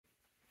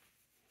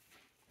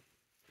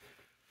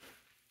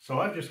So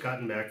I've just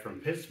gotten back from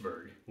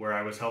Pittsburgh, where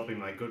I was helping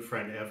my good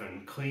friend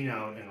Evan clean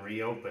out and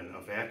reopen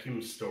a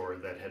vacuum store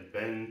that had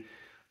been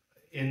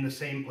in the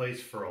same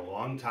place for a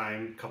long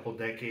time, couple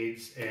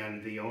decades,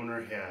 and the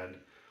owner had,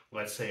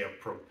 let's say, a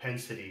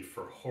propensity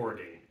for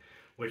hoarding,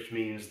 which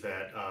means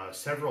that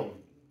several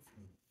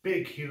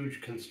big,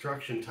 huge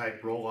construction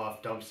type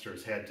roll-off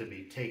dumpsters had to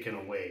be taken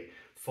away,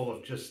 full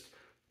of just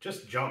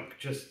junk,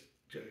 just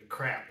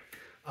crap.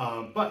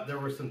 But there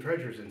were some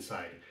treasures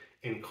inside,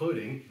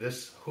 including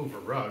this Hoover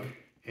rug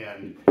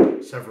and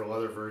several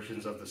other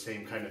versions of the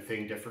same kind of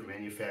thing, different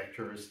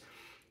manufacturers,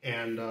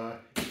 and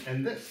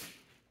this,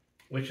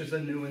 which is a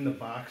new in the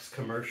box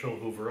commercial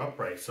Hoover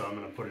upright. So I'm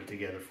going to put it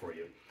together for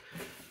you.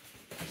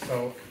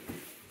 So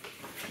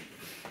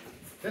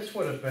this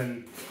would have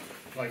been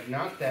like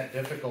not that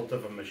difficult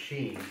of a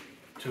machine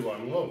to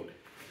unload.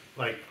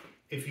 Like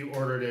if you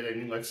ordered it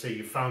and let's say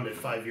you found it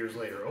 5 years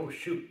later, oh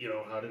shoot, you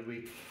know, how did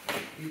we,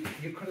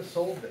 you could have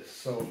sold this.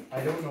 So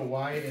I don't know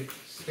why it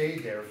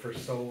stayed there for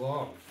so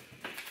long,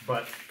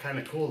 but kind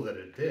of cool that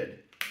it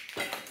did.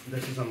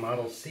 This is a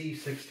model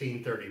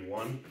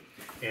C1631,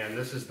 and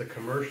this is the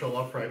commercial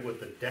upright with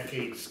the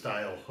decade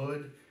style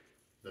hood,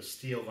 the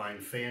steel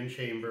lined fan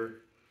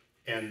chamber,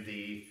 and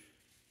the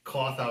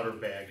cloth outer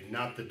bag,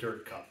 not the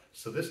dirt cup.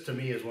 So this to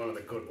me is one of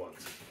the good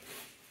ones.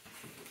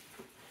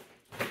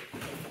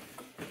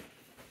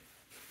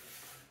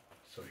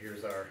 So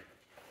here's our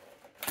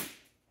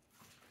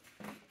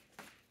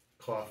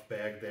cloth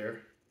bag there,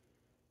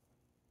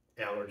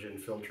 allergen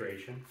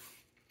filtration.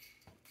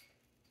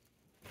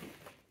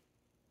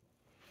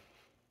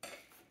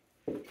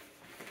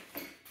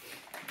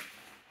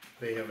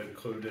 They have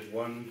included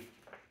one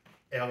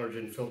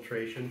allergen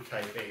filtration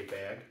type A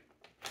bag.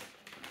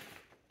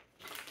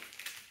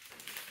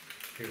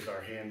 Here's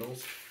our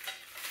handles.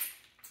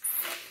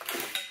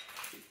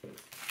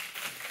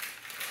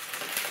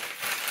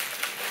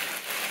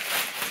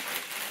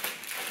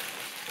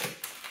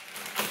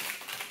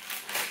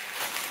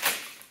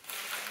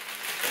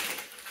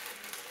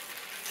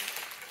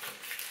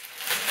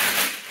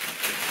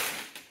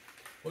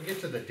 We'll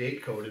get to the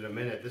date code in a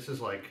minute. This is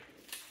like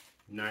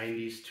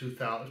 90s,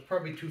 2000s,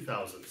 probably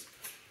 2000s.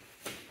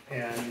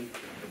 And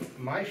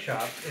my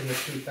shop in the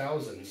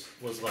 2000s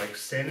was like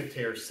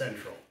Sanitaire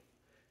Central.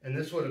 And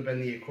this would have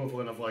been the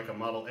equivalent of like a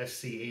model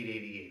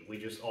SC888. We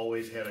just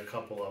always had a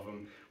couple of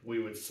them. We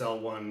would sell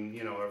one,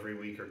 you know, every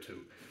week or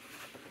two.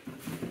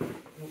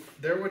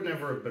 There would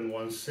never have been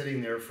one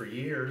sitting there for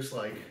years.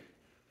 Like,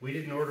 we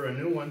didn't order a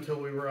new one till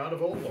we were out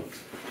of old ones.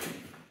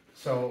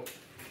 So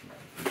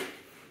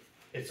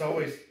it's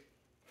always,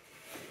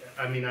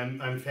 I mean,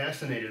 I'm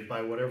fascinated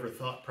by whatever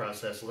thought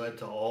process led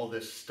to all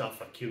this stuff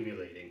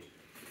accumulating.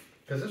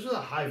 Because this was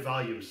a high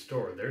volume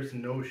store. There's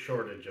no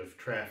shortage of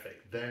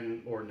traffic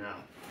then or now.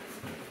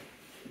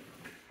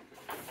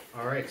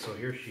 All right, so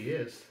here she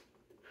is.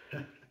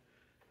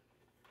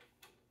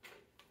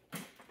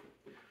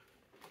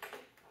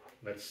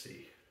 Let's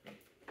see.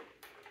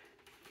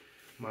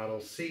 Model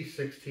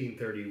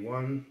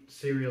C1631,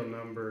 serial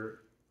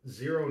number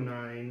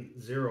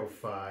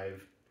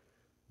 0905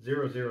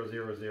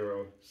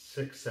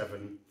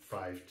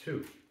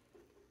 00006752.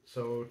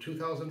 So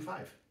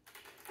 2005.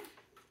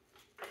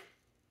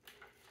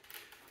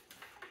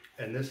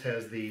 And this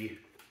has the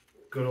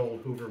good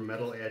old Hoover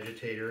metal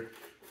agitator,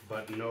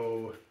 but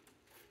no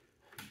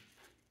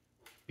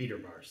beater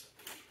bars.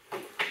 The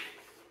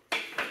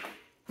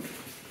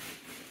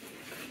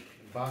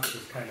box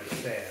is kind of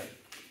sad,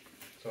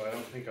 so I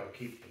don't think I'll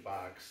keep the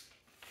box,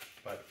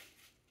 but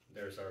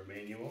there's our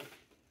manual.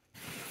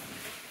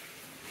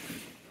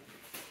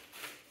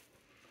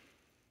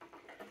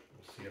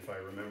 We'll see if I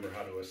remember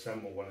how to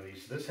assemble one of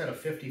these. This had a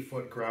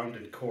 50-foot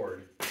grounded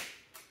cord.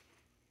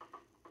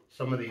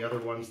 Some of the other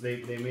ones,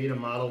 they made a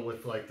model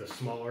with like the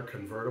smaller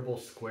convertible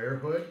square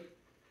hood.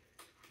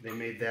 They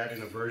made that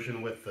in a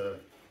version with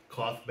the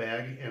cloth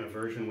bag and a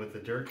version with the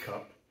dirt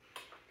cup.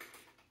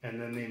 And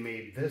then they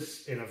made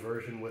this in a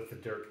version with the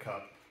dirt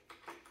cup.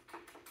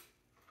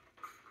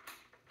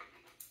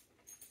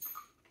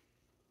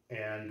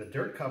 And the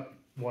dirt cup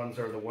ones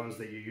are the ones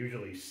that you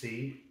usually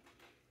see.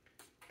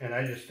 And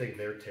I just think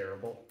they're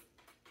terrible.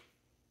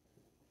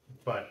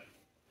 But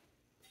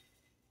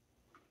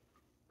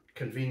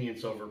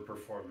convenience over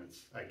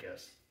performance, I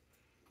guess.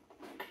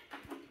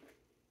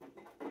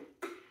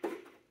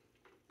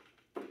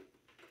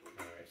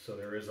 Alright, so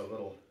there is a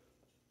little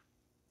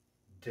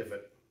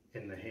divot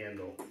in the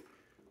handle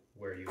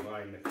where you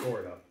line the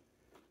cord up.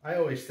 I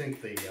always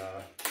think the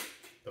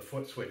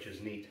foot switch is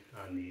neat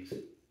on these. Guess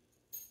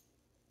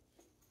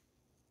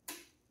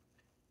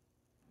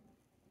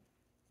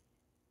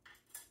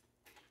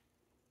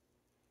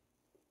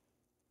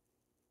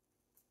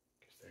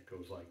that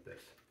goes like this.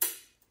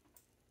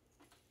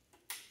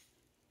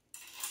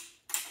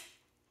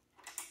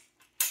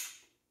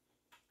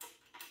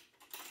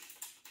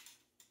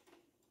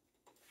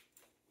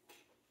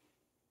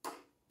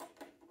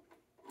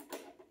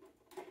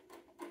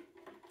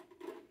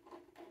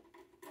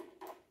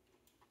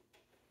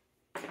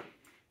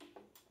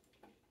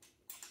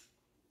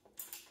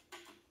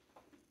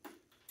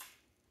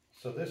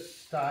 So this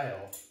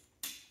style,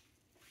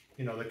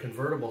 you know, the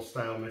convertible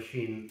style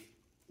machine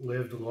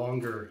lived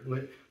longer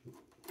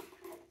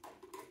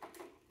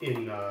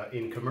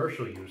in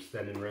commercial use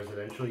than in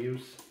residential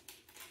use,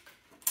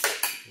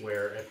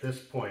 where at this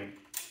point,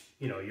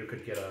 you know, you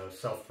could get a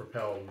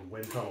self-propelled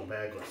wind tunnel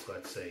bagless,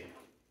 let's say.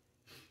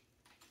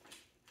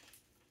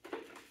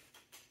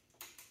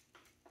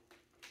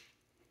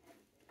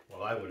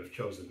 Well, I would have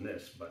chosen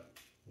this, but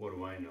what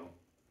do I know?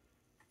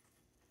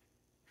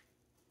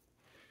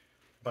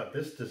 But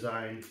this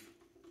design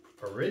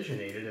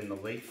originated in the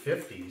late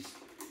 50s,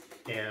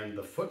 and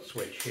the foot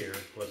switch here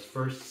was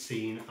first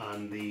seen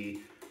on the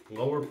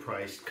lower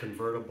priced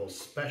convertible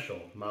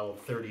special model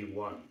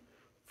 31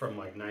 from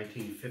like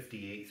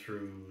 1958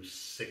 through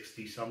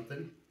 60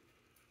 something.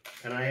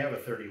 And I have a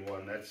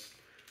 31. That's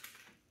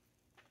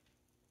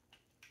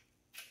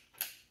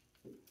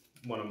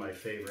one of my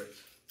favorites.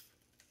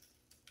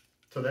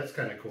 So that's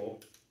kind of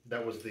cool.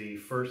 That was the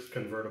first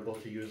convertible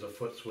to use a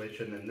foot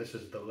switch, and then this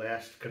is the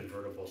last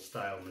convertible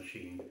style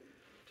machine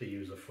to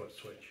use a foot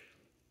switch.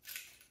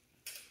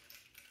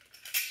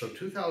 So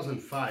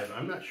 2005,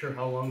 I'm not sure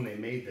how long they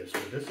made this.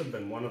 Would this have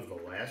been one of the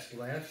last?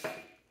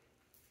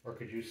 Or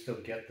could you still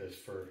get this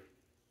for...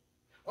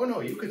 Oh no,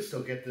 you could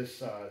still get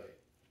this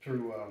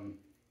through...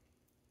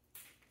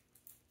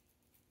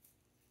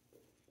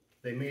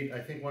 They made, I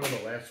think one of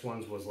the last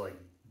ones was like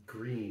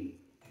green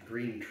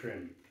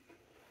trim.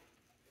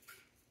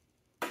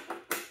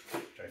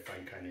 Which I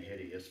find kind of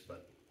hideous,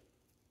 but...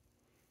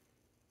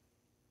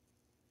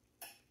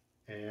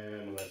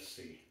 And let's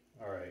see.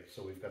 All right,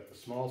 so we've got the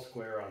small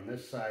square on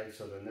this side,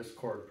 so then this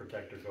cord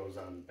protector goes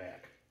on the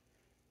back.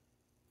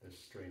 This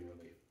strain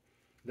relief.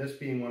 This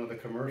being one of the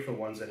commercial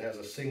ones that has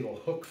a single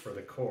hook for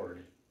the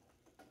cord.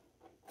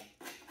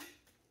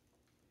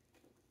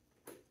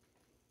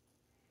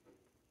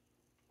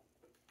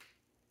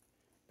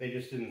 They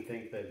just didn't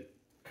think that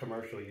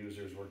commercial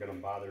users were going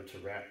to bother to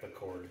wrap the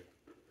cord.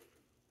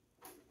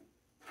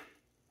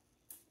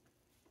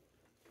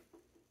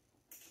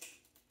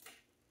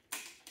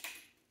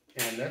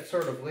 And that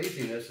sort of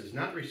laziness is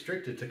not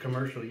restricted to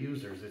commercial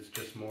users, it's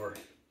just more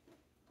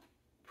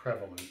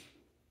prevalent.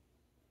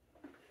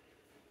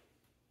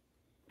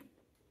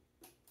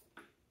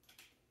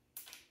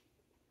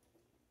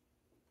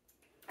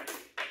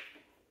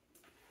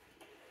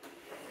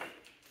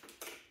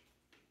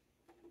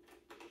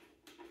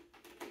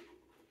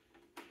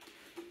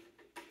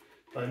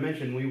 I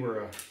mentioned we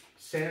were a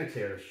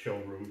sanitary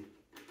showroom.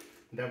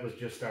 That was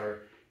just our,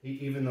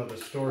 even though the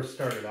store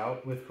started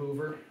out with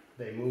Hoover,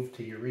 they moved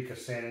to Eureka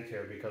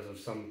Sanitaire because of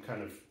some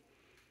kind of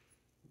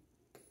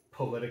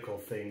political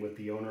thing with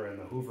the owner and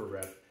the Hoover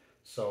rep.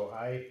 So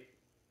I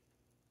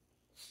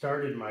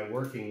started my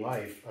working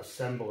life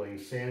assembling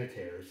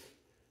sanitaires,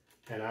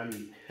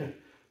 and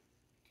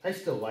I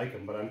still like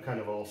them, but I'm kind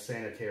of all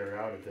sanitaire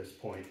out at this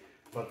point.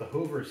 But the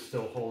Hoovers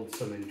still hold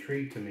some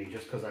intrigue to me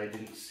just because I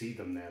didn't see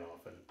them that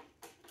often.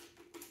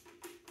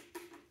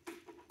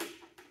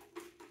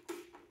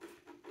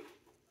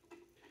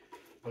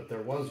 But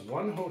there was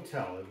one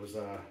hotel, it was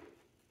I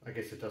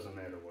guess it doesn't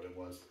matter what it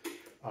was,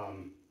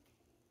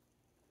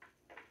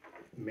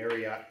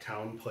 Marriott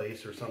Town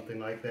Place or something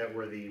like that,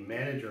 where the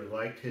manager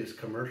liked his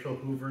commercial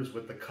Hoovers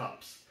with the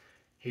cups.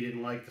 He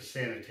didn't like the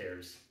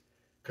sanitaires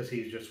because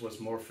he just was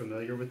more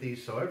familiar with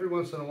these. So every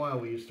once in a while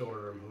we used to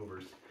order him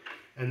Hoovers.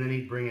 And then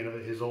he'd bring in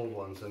his old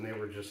ones, and they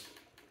were just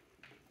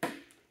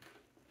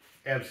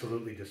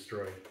absolutely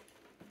destroyed.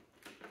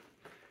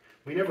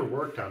 We never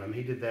worked on them.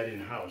 He did that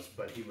in-house,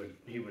 but he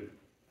would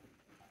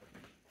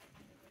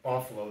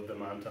offload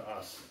them onto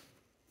us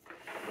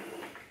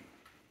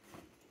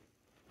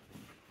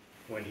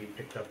when he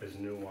picked up his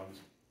new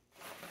ones.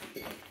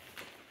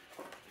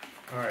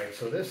 Alright,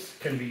 so this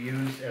can be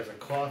used as a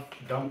cloth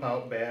dump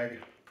out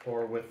bag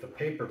or with the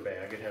paper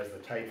bag. It has the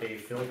type A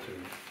fill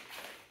tube,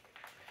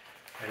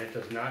 and it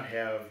does not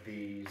have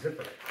the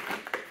zipper.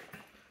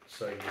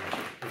 So you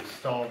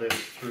install this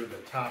through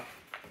the top,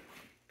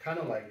 kind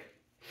of like,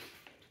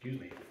 excuse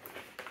me,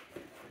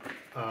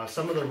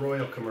 some of the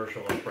Royal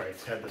commercial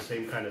uprights had the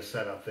same kind of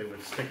setup. They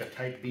would stick a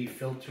type B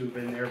fill tube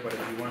in there, but if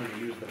you wanted to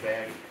use the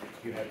bag,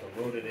 you had to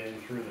load it in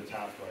through the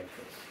top like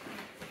this.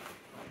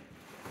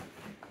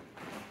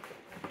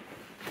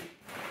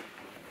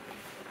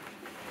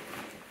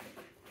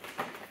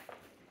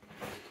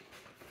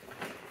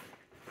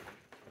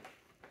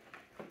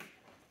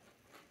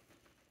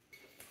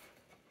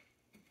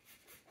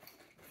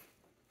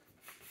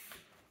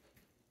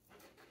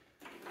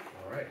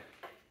 All right,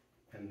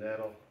 and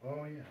that'll,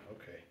 oh yeah,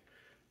 okay.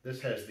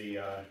 This has the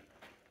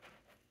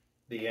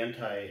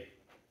anti-stretch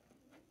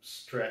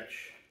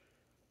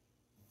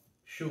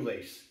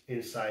shoelace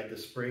inside the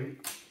spring,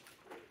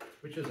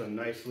 which is a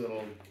nice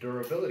little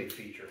durability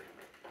feature.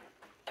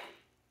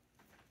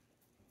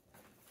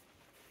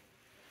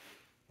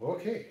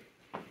 Okay.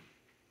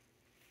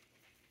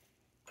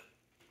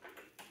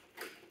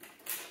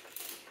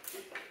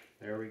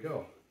 There we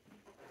go.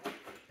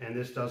 And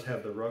this does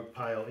have the rug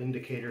pile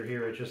indicator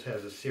here. It just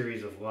has a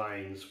series of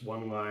lines,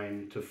 1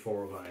 line to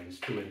 4 lines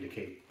to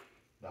indicate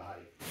the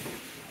height.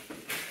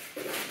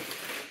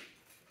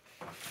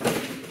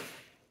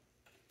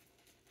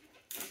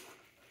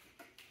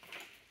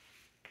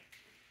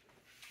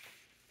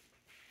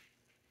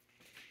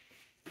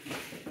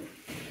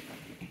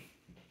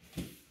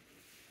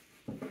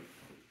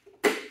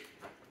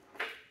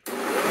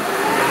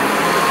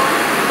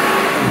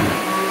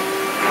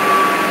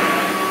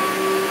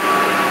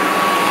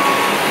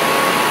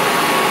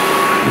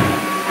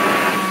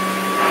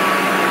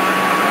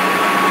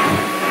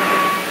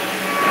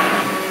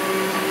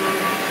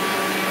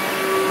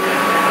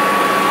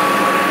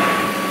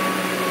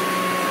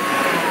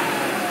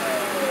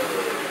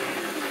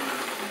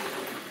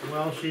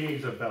 Well, she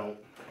needs a belt,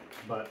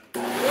 but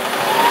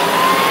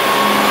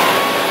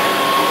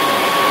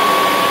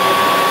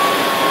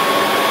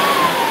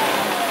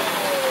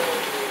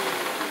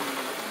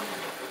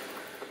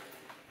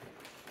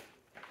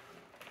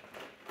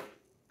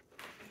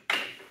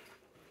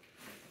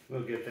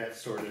we'll get that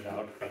sorted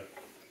out. But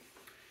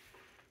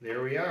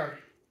there we are.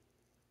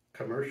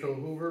 Commercial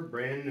Hoover,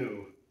 brand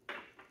new.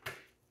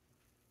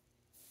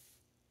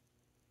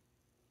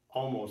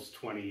 Almost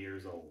 20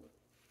 years old.